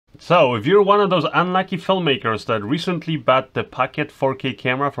So, if you're one of those unlucky filmmakers that recently bought the Pocket 4K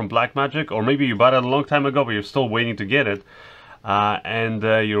camera from Blackmagic, or maybe you bought it a long time ago but you're still waiting to get it, and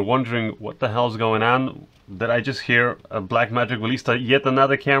you're wondering what the hell's going on, did I just hear Blackmagic released yet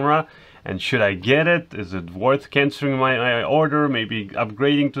another camera? And should I get it? Is it worth canceling my order, maybe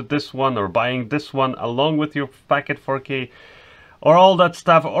upgrading to this one or buying this one along with your Pocket 4K? Or all that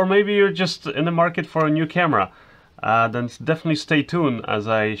stuff, or maybe you're just in the market for a new camera. Then definitely stay tuned as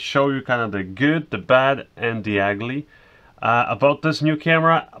I show you kind of the good, the bad, and the ugly about this new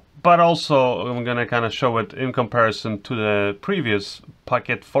camera. But also I'm gonna kind of show it in comparison to the previous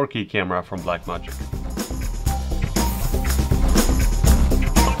Pocket 4K camera from Blackmagic.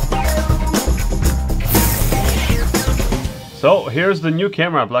 So here's the new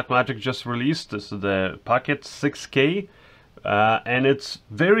camera Blackmagic just released. This is the Pocket 6K. And it's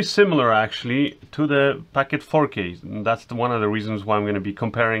very similar actually to the Pocket 4K. And that's one of the reasons why I'm going to be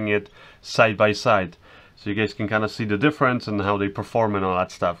comparing it side by side, so you guys can kind of see the difference and how they perform and all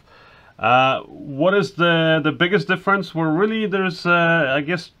that stuff. What is the biggest difference? Well, really there's I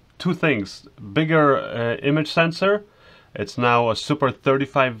guess two things. Bigger image sensor. It's now a super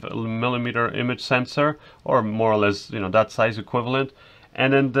 35mm image sensor, or more or less, you know, that size equivalent.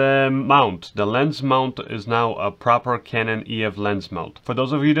 And then the mount, the lens mount is now a proper Canon EF lens mount. For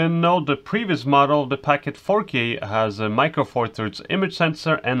those of you who didn't know, the previous model, the Pocket 4K, has a micro four thirds image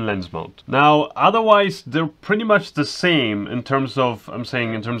sensor and lens mount. Now, otherwise, they're pretty much the same in terms of, I'm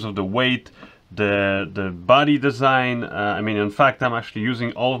saying in terms of the weight, the body design. I mean, in fact, I'm actually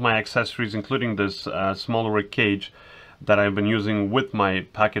using all of my accessories, including this SmallRig cage that I've been using with my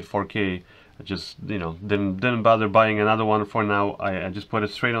Pocket 4K. I just, you know, didn't bother buying another one for now. I just put it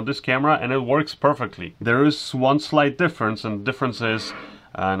straight on this camera and it works perfectly. There is one slight difference, and the difference is,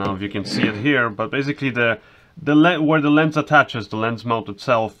 I don't know if you can see it here, but basically where the lens attaches, the lens mount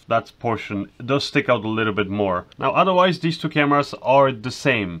itself, that portion does stick out a little bit more. Now otherwise these two cameras are the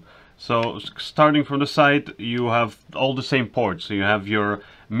same. So starting from the side, you have all the same ports. So you have your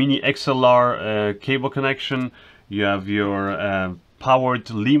mini XLR cable connection, you have your powered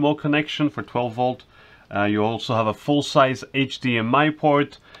LEMO connection for 12 volt. You also have a full-size HDMI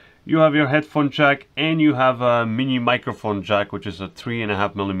port. You have your headphone jack, and you have a mini microphone jack, which is a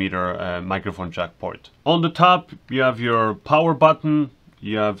 3.5mm microphone jack port. On the top, you have your power button.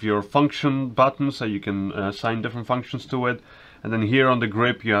 You have your function button, so you can assign different functions to it. And then here on the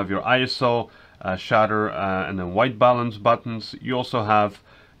grip, you have your ISO, shutter, and then white balance buttons. You also have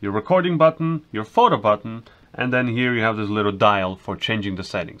your recording button, your photo button, and then here you have this little dial for changing the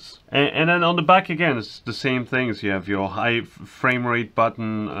settings. And then on the back again, it's the same things. You have your high frame rate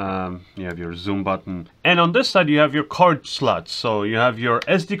button, you have your zoom button. And on this side you have your card slots. So you have your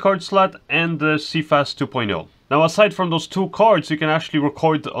SD card slot and the CFast 2.0. Now aside from those two cards, you can actually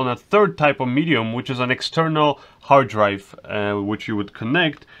record on a third type of medium, which is an external hard drive, which you would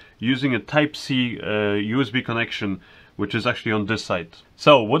connect using a Type-C USB connection, which is actually on this side.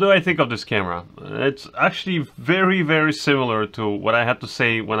 So what do I think of this camera? It's actually very, very similar to what I had to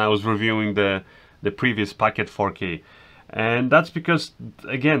say when I was reviewing the previous Pocket 4K. And that's because,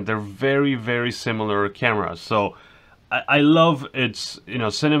 again, they're very, very similar cameras. So I love its, you know,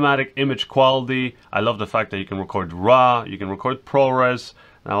 cinematic image quality. I love the fact that you can record RAW, you can record ProRes.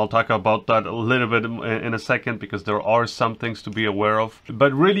 Now I'll talk about that a little bit in a second, because there are some things to be aware of.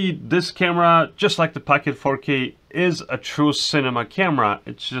 But really, this camera, just like the Pocket 4K, is a true cinema camera.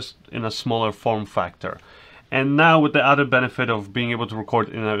 It's just in a smaller form factor. And now with the added benefit of being able to record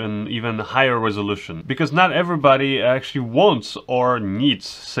in an even higher resolution. Because not everybody actually wants or needs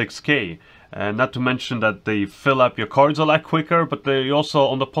 6K. Not to mention that they fill up your cards a lot quicker, but they also,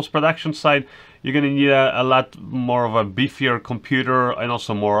 on the post-production side, you're going to need a lot more of a beefier computer and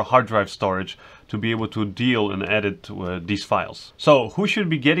also more hard drive storage to be able to deal and edit these files. So who should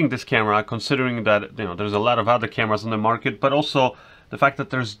be getting this camera, considering that, you know, there's a lot of other cameras on the market, but also the fact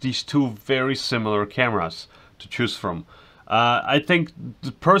that there's these two very similar cameras to choose from? I think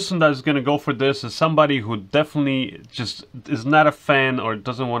the person that is going to go for this is somebody who definitely just is not a fan or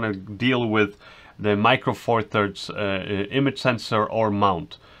doesn't want to deal with the micro four thirds image sensor or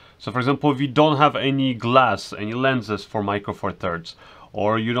mount. So for example, if you don't have any glass, any lenses for micro four thirds,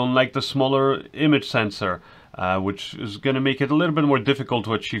 or you don't like the smaller image sensor, which is going to make it a little bit more difficult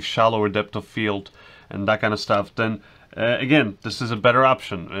to achieve shallower depth of field and that kind of stuff, then again, this is a better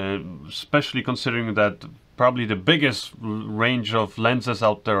option, especially considering that probably the biggest range of lenses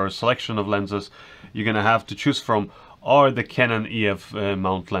out there, or selection of lenses you're going to have to choose from, are the Canon EF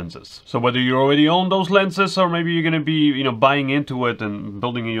mount lenses. So whether you already own those lenses, or maybe you're going to be, you know, buying into it and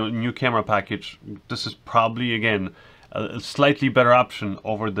building a new camera package, this is probably, again, a slightly better option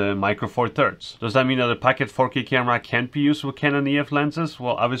over the Micro Four Thirds. Does that mean that the Pocket 4K camera can't be used with Canon EF lenses?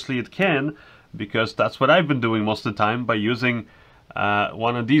 Well, obviously it can, because that's what I've been doing most of the time by using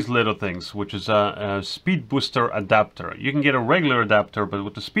one of these little things, which is a speed booster adapter. You can get a regular adapter, but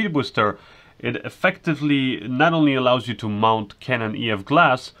with the speed booster, it effectively not only allows you to mount Canon EF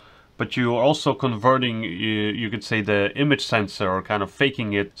glass, but you're also converting, you could say, the image sensor, or kind of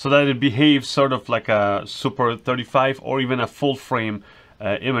faking it, so that it behaves sort of like a Super 35 or even a full frame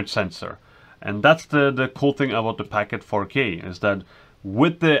image sensor. And that's the cool thing about the Pocket 4K, is that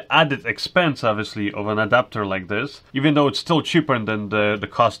with the added expense, obviously, of an adapter like this, even though it's still cheaper than the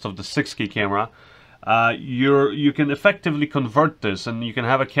cost of the 6K camera, you can effectively convert this, and you can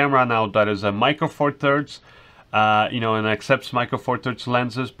have a camera now that is a Micro Four Thirds, you know, and accepts Micro Four Thirds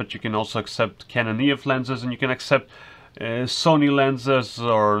lenses, but you can also accept Canon EF lenses, and you can accept Sony lenses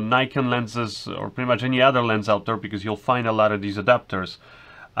or Nikon lenses, or pretty much any other lens out there, because you'll find a lot of these adapters.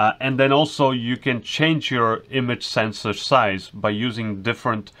 And then also you can change your image sensor size by using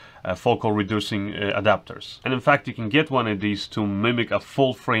different focal reducing adapters. And in fact, you can get one of these to mimic a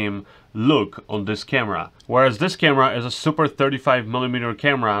full frame look on this camera. Whereas this camera is a Super 35mm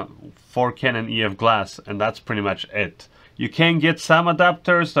camera for Canon EF glass, and that's pretty much it. You can get some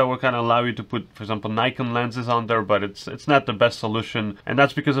adapters that will kind of allow you to put, for example, Nikon lenses on there, but it's not the best solution. And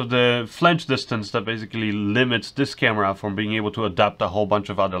that's because of the flange distance that basically limits this camera from being able to adapt a whole bunch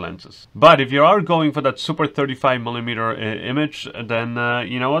of other lenses. But if you are going for that Super 35mm image, then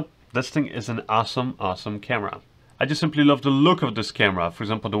you know what? This thing is an awesome, awesome camera. I just simply love the look of this camera. For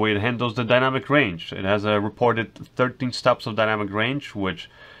example, the way it handles the dynamic range. It has a reported 13 stops of dynamic range, which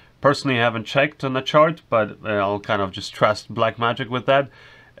personally I haven't checked on the chart, but I'll kind of just trust Blackmagic with that.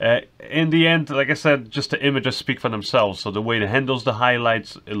 In the end, like I said, just the images speak for themselves. So the way it handles the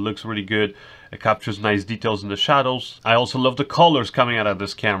highlights, it looks really good. It captures nice details in the shadows. I also love the colors coming out of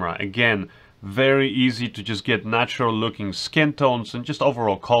this camera. Again, very easy to just get natural looking skin tones and just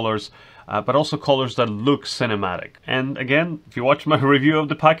overall colors, but also colors that look cinematic. And again, if you watch my review of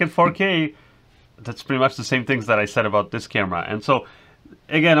the Pocket 4K, that's pretty much the same things that I said about this camera. And so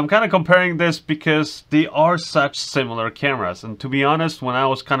again, I'm kind of comparing this because they are such similar cameras. And to be honest, when I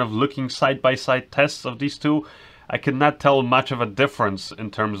was kind of looking side-by-side tests of these two, I could not tell much of a difference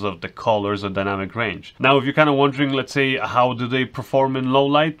in terms of the colors or dynamic range. Now, if you're kind of wondering, let's say, how do they perform in low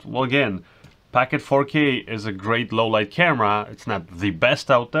light? Well, again, Pocket 4K is a great low light camera. It's not the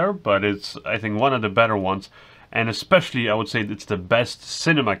best out there, but it's, I think, one of the better ones. And especially, I would say it's the best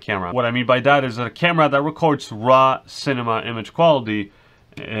cinema camera. What I mean by that is a camera that records raw cinema image quality.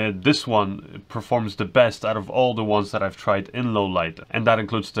 This one performs the best out of all the ones that I've tried in low light. And that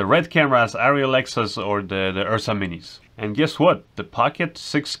includes the Red cameras, Arri Alexas, or the Ursa Minis. And guess what? The Pocket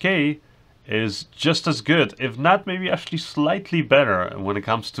 6K is just as good, if not maybe actually slightly better when it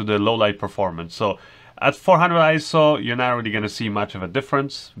comes to the low light performance. So at 400 ISO, you're not really going to see much of a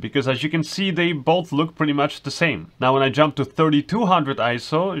difference, because as you can see, they both look pretty much the same. Now when I jump to 3200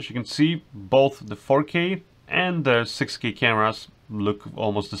 ISO, as you can see, both the 4K and the 6K cameras look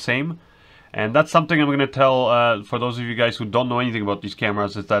almost the same. And that's something I'm going to tell for those of you guys who don't know anything about these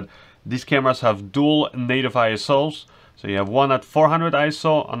cameras, is that these cameras have dual native ISOs. So you have one at 400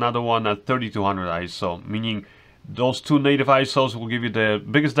 ISO, another one at 3200 ISO, meaning those two native ISOs will give you the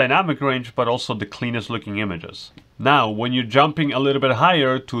biggest dynamic range, but also the cleanest looking images. Now, when you're jumping a little bit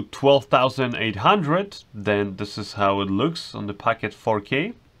higher to 12,800, then this is how it looks on the Pocket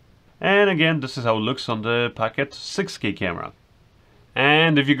 4K. And again, this is how it looks on the Pocket 6K camera.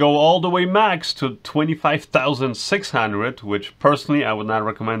 And if you go all the way max to 25,600, which personally I would not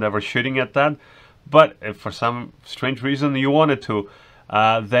recommend ever shooting at that, but if for some strange reason you wanted to,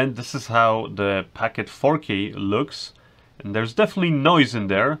 then this is how the Pocket 4K looks. And there's definitely noise in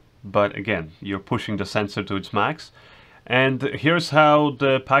there, but again, you're pushing the sensor to its max. And here's how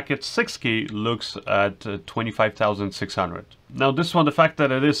the Pocket 6K looks at 25,600. Now this one, the fact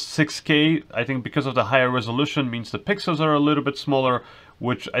that it is 6K, I think because of the higher resolution means the pixels are a little bit smaller,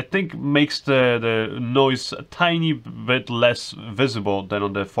 which I think makes the noise a tiny bit less visible than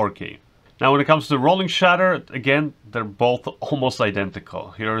on the 4K. Now when it comes to rolling shutter, again, they're both almost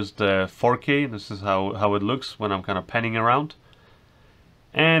identical. Here's the 4K, this is how it looks when I'm kind of panning around.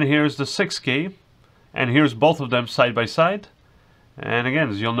 And here's the 6K, and here's both of them side by side. And again,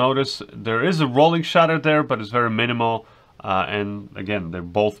 as you'll notice, there is a rolling shutter there, but it's very minimal. And again, they're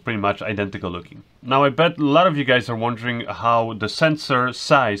both pretty much identical looking. Now I bet a lot of you guys are wondering how the sensor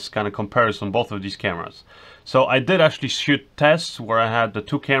size kind of compares on both of these cameras. So I did actually shoot tests where I had the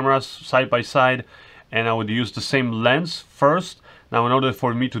two cameras side by side, and I would use the same lens first, Now, in order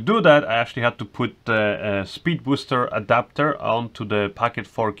for me to do that, I actually had to put the speed booster adapter onto the Pocket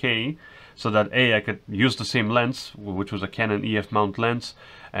 4K, so that I could use the same lens, which was a Canon EF mount lens,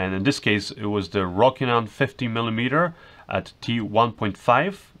 and in this case it was the Rokinon 50mm at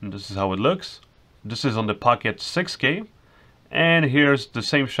t1.5, and this is how it looks. This is on the Pocket 6K, and here's the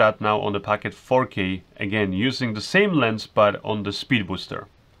same shot now on the Pocket 4K, again using the same lens but on the speed booster.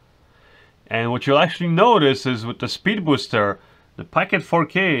 And what you'll actually notice is with the speed booster, the Pocket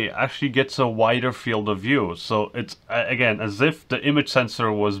 4K actually gets a wider field of view. So it's, again, as if the image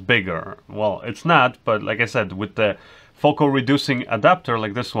sensor was bigger. Well, it's not, but like I said, with the focal reducing adapter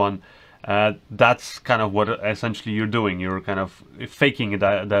like this one, that's kind of what essentially you're doing. You're kind of faking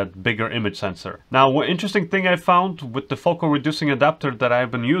that bigger image sensor. Now, one interesting thing I found with the focal reducing adapter that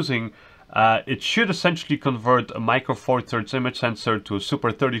I've been using, it should essentially convert a micro four thirds image sensor to a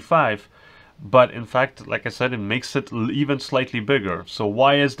Super 35. But in fact, like I said, it makes it even slightly bigger. So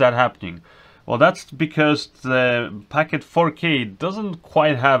why is that happening? Well, that's because the Pocket 4K doesn't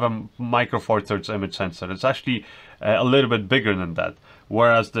quite have a micro four thirds image sensor. It's actually a little bit bigger than that.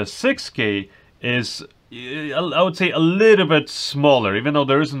 Whereas the 6K is, I would say, a little bit smaller. Even though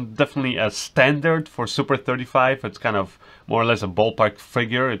there isn't definitely a standard for Super 35, it's kind of more or less a ballpark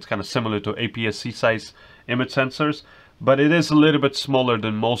figure. It's kind of similar to APS-C size image sensors, but it is a little bit smaller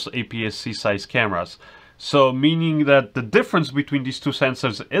than most APS-C size cameras. So meaning that the difference between these two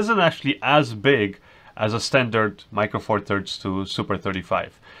sensors isn't actually as big as a standard micro four thirds to Super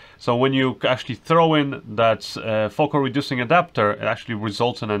 35. So when you actually throw in that focal reducing adapter, it actually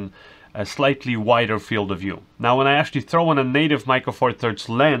results in a slightly wider field of view. Now when I actually throw in a native micro four thirds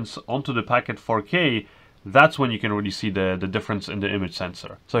lens onto the Pocket 4K, that's when you can really see the difference in the image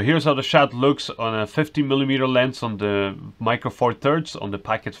sensor. So here's how the shot looks on a 50mm lens on the micro four thirds on the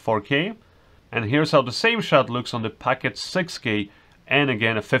Pocket 4K. And here's how the same shot looks on the Pocket 6K and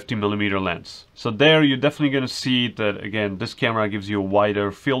again a 50mm lens. So there you're definitely going to see that, again, this camera gives you a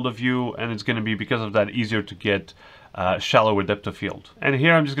wider field of view, and it's going to be, because of that, easier to get shallower depth of field. And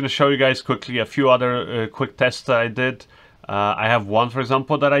here I'm just going to show you guys quickly a few other quick tests that I did. I have one, for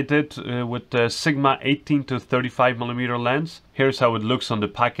example, that I did with the Sigma 18 to 35mm lens. Here's how it looks on the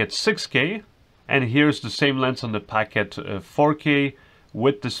Pocket 6K, and here's the same lens on the Pocket 4K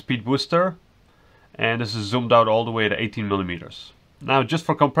with the speed booster, and this is zoomed out all the way to 18mm. Now, just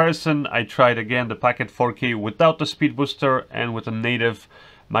for comparison, I tried again the Pocket 4K without the speed booster and with a native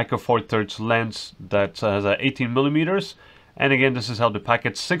micro four thirds lens that has a 18mm, and again, this is how the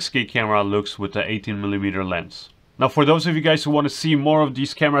Pocket 6K camera looks with the 18mm lens. Now, for those of you guys who want to see more of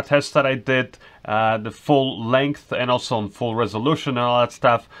these camera tests that I did, the full length and also on full resolution and all that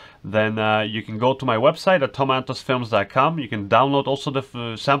stuff, then you can go to my website at tomantosfilms.com. You can download also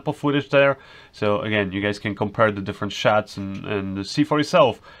the sample footage there. So again, you guys can compare the different shots and see for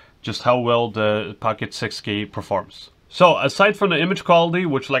yourself just how well the Pocket 6K performs. So aside from the image quality,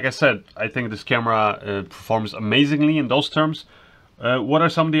 which, like I said, I think this camera performs amazingly in those terms, what are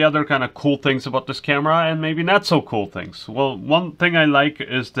some of the other kind of cool things about this camera, and maybe not so cool things? Well, one thing I like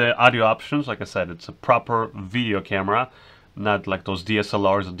is the audio options. Like I said, it's a proper video camera, not like those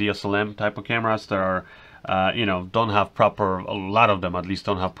DSLRs or DSLM type of cameras that are, you know, don't have proper, a lot of them at least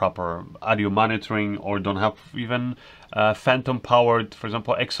don't have proper audio monitoring, or don't have even phantom powered, for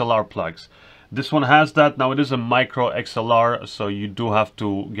example, XLR plugs. This one has that. Now it is a micro XLR, so you do have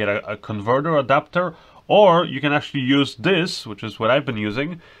to get a converter adapter, or you can actually use this, which is what I've been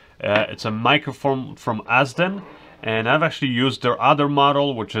using. It's a microphone from Azden, and I've actually used their other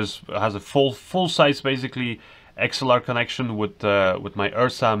model, which has a full size basically XLR connection with my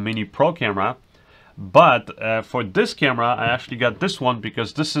Ursa Mini Pro camera. But for this camera, I actually got this one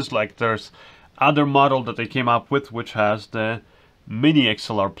because this is like there's other model that they came up with, which has the mini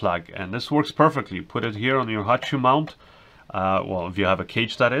XLR plug, and this works perfectly. Put it here on your hot shoe mount. Well, if you have a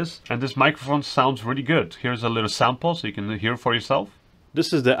cage, that is. And this microphone sounds really good. Here's a little sample so you can hear for yourself.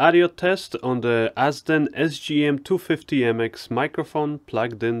 This is the audio test on the Azden SGM250MX microphone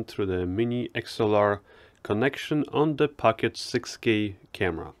plugged in through the mini XLR connection on the Pocket 6K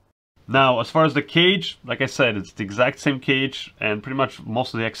camera. Now, as far as the cage, like I said, it's the exact same cage, and pretty much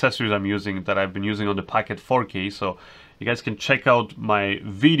most of the accessories I'm using that I've been using on the Pocket 4K. So you guys can check out my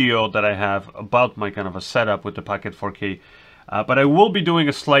video that I have about my kind of a setup with the Pocket 4K. But I will be doing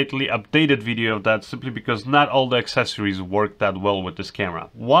a slightly updated video of that, simply because not all the accessories work that well with this camera.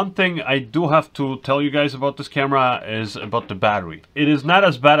 One thing I do have to tell you guys about this camera is about the battery. It is not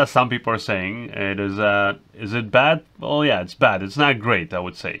as bad as some people are saying. It is it bad? Well, yeah, it's bad. It's not great, I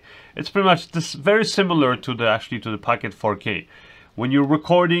would say. It's pretty much this, very similar to the Pocket 4K. When you're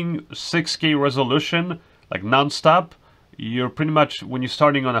recording 6K resolution, like non-stop, you're pretty much, when you're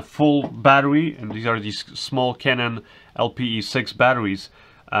starting on a full battery, and these are these small Canon LPE6 batteries,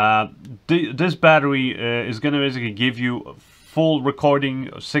 this battery is going to basically give you full recording,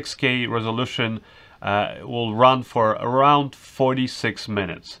 6K resolution, will run for around 46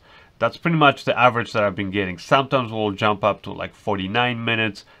 minutes. That's pretty much the average that I've been getting. Sometimes we'll jump up to like 49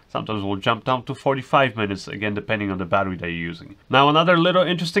 minutes, sometimes we'll jump down to 45 minutes, again depending on the battery that you're using. Now another little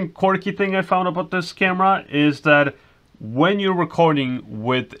interesting quirky thing I found about this camera is that when you're recording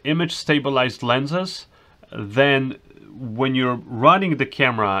with image stabilized lenses, then when you're running the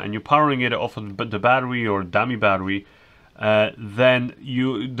camera and you're powering it off of the battery or dummy battery, then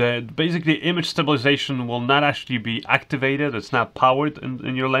basically image stabilization will not actually be activated. It's not powered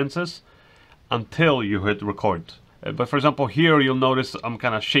in your lenses until you hit record. But for example, here you'll notice I'm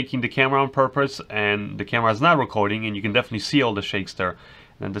kind of shaking the camera on purpose, and the camera is not recording, and you can definitely see all the shakes there.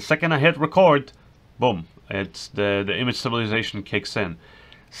 And the second I hit record, boom, it's the image stabilization kicks in.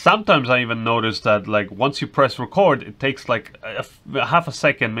 Sometimes I even notice that like once you press record, it takes like half a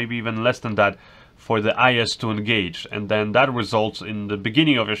second, maybe even less than that, for the IS to engage, and then that results in the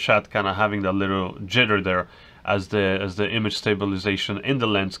beginning of your shot kind of having that little jitter there as the image stabilization in the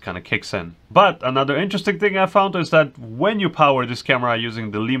lens kind of kicks in. But another interesting thing I found is that when you power this camera using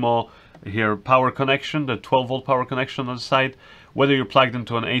the Limo here power connection, the 12-volt power connection on the side, whether you're plugged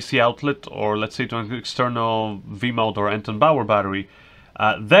into an AC outlet or let's say to an external V-mount or Anton Bauer battery,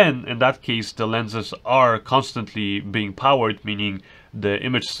 then in that case the lenses are constantly being powered, meaning the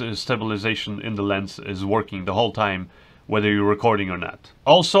image stabilization in the lens is working the whole time, whether you're recording or not.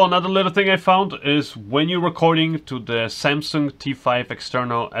 Also, another little thing I found is when you're recording to the Samsung T5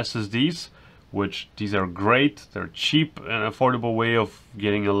 external SSDs, which these are great, they're cheap and affordable way of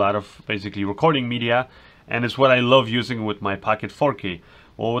getting a lot of basically recording media, and it's what I love using with my Pocket 4K.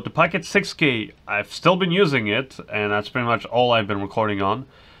 Well, with the Pocket 6K, I've still been using it, and that's pretty much all I've been recording on.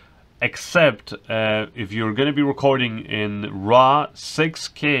 Except if you're going to be recording in RAW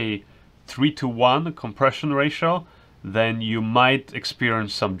 6K 3:1 compression ratio, then you might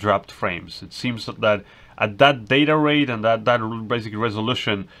experience some dropped frames. It seems that at that data rate and that basic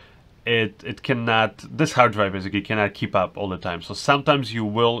resolution, it cannot, this hard drive basically cannot keep up all the time. So sometimes you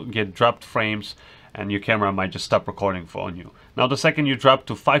will get dropped frames and your camera might just stop recording on you. Now the second you drop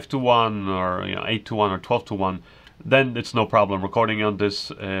to 5:1 or 8:1 or 12:1, then it's no problem recording on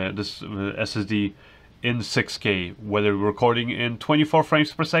this SSD in 6K, whether you're recording in 24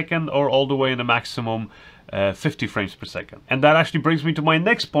 frames per second or all the way in the maximum 50 frames per second. And that actually brings me to my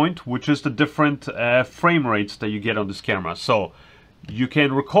next point, which is the different frame rates that you get on this camera. So you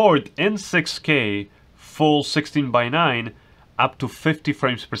can record in 6K full 16:9 up to 50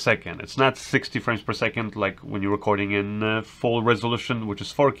 frames per second. It's not 60 frames per second like when you're recording in full resolution, which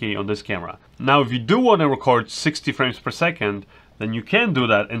is 4K on this camera. Now, if you do want to record 60 frames per second, then you can do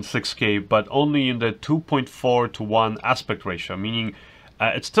that in 6K, but only in the 2.4:1 aspect ratio, meaning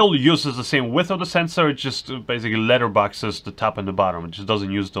it still uses the same width of the sensor, it just basically letterboxes the top and the bottom. It just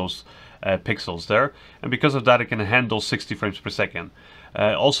doesn't use those pixels there, and because of that it can handle 60 frames per second.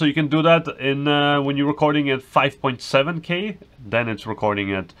 Also, you can do that in when you're recording at 5.7K, then it's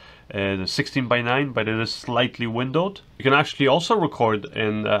recording at the 16:9, but it is slightly windowed. You can actually also record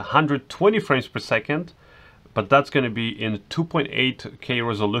in 120 frames per second, but that's going to be in 2.8K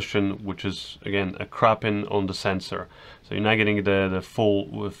resolution, which is again a cropping on the sensor, so you're not getting the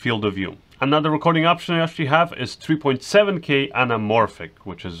full field of view. Another recording option I actually have is 3.7K anamorphic,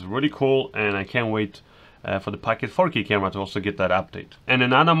 which is really cool, and I can't wait for the Pocket 4K camera to also get that update. And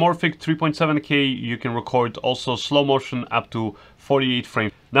in anamorphic 3.7K, you can record also slow motion up to 48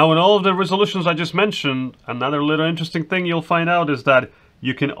 frames. Now, in all of the resolutions I just mentioned, another little interesting thing you'll find out is that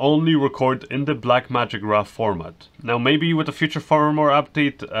you can only record in the Blackmagic RAW format. Now, maybe with a future firmware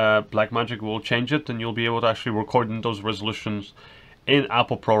update, Blackmagic will change it and you'll be able to actually record in those resolutions in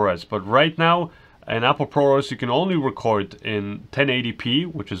Apple ProRes. But right now, in Apple ProRes, you can only record in 1080p,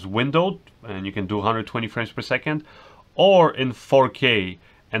 which is windowed, and you can do 120 frames per second, or in 4K,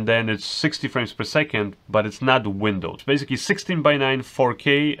 and then it's 60 frames per second, but it's not windowed. Basically, 16:9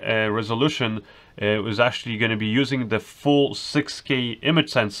 4K resolution is actually going to be using the full 6K image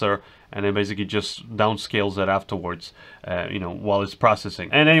sensor, and then basically just downscales it afterwards, while it's processing.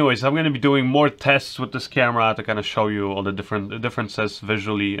 And anyways, I'm going to be doing more tests with this camera to kind of show you all the differences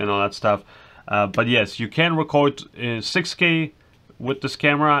visually and all that stuff. But yes, you can record in 6K with this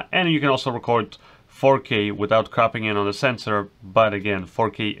camera, and you can also record 4K without cropping in on the sensor. But again,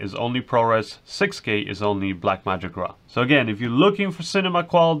 4K is only ProRes, 6K is only Blackmagic RAW. So again, if you're looking for cinema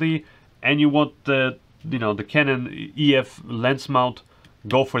quality and you want the Canon EF lens mount,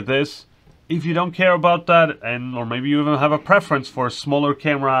 go for this. if you don't care about that, and or maybe you even have a preference for a smaller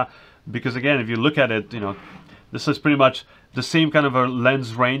camera, because again, if you look at it, you know, this is pretty much the same kind of a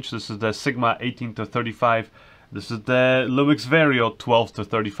lens range. This is the Sigma 18 to 35. This is the Lumix Vario 12 to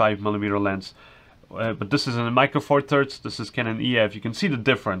 35 millimeter lens. But this is in a Micro Four Thirds. This is Canon EF. You can see the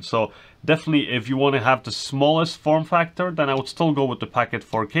difference. So definitely, if you want to have the smallest form factor, then I would still go with the Pocket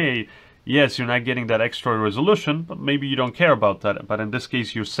 4K. Yes, you're not getting that extra resolution, but maybe you don't care about that. But in this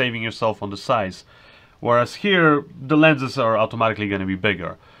case, you're saving yourself on the size. Whereas here, the lenses are automatically going to be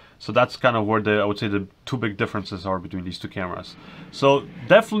bigger. So that's kind of where I would say the two big differences are between these two cameras. So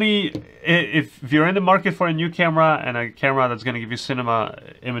definitely, if you're in the market for a new camera and a camera that's going to give you cinema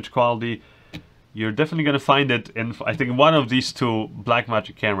image quality, you're definitely going to find it in, I think, one of these two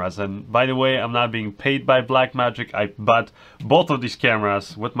Blackmagic cameras. And by the way, I'm not being paid by Blackmagic. I bought both of these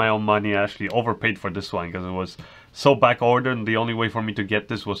cameras with my own money. I actually overpaid for this one because it was so back ordered, and the only way for me to get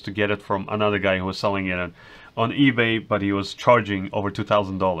this was to get it from another guy who was selling it on eBay, but he was charging over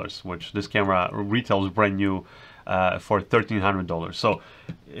 $2,000, which this camera retails brand new for $1,300. So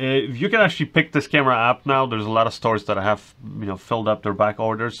you can actually pick this camera up now. There's a lot of stores that have, you know, filled up their back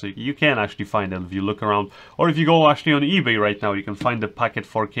orders, so you can actually find it if you look around, or if you go actually on eBay right now, you can find the Pocket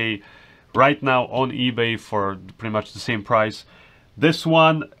 4K right now on eBay for pretty much the same price. This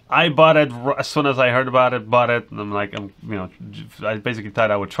one, I bought it as soon as I heard about it, and I'm like, you know, I basically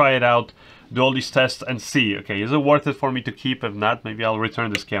thought I would try it out, do all these tests and see, okay, is it worth it for me to keep? If not, maybe I'll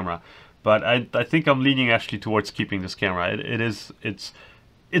return this camera. But I think I'm leaning actually towards keeping this camera.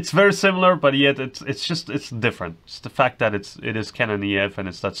 It's very similar, but yet it's different. It's the fact that it is Canon EF and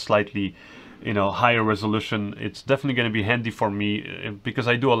it's that slightly, you know, higher resolution. It's definitely going to be handy for me because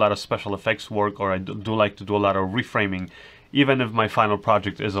I do a lot of special effects work, or I do like to do a lot of reframing, even if my final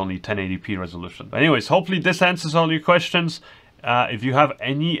project is only 1080p resolution. But anyways, hopefully this answers all your questions. If you have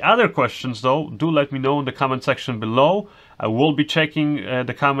any other questions though, do let me know in the comment section below. I will be checking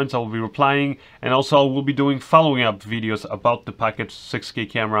the comments, I will be replying, and also I will be doing following up videos about the Pocket 6K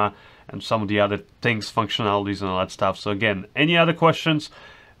camera and some of the other things, functionalities and all that stuff. So again, any other questions,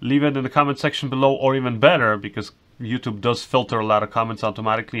 leave it in the comment section below, or even better, because YouTube does filter a lot of comments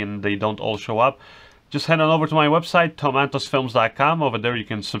automatically and they don't all show up, just head on over to my website, tomantosfilms.com. Over there you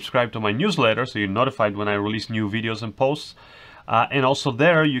can subscribe to my newsletter so you're notified when I release new videos and posts. And also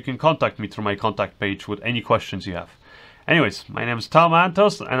there you can contact me through my contact page with any questions you have. Anyways, my name is Tom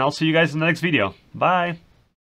Antos, and I'll see you guys in the next video. Bye!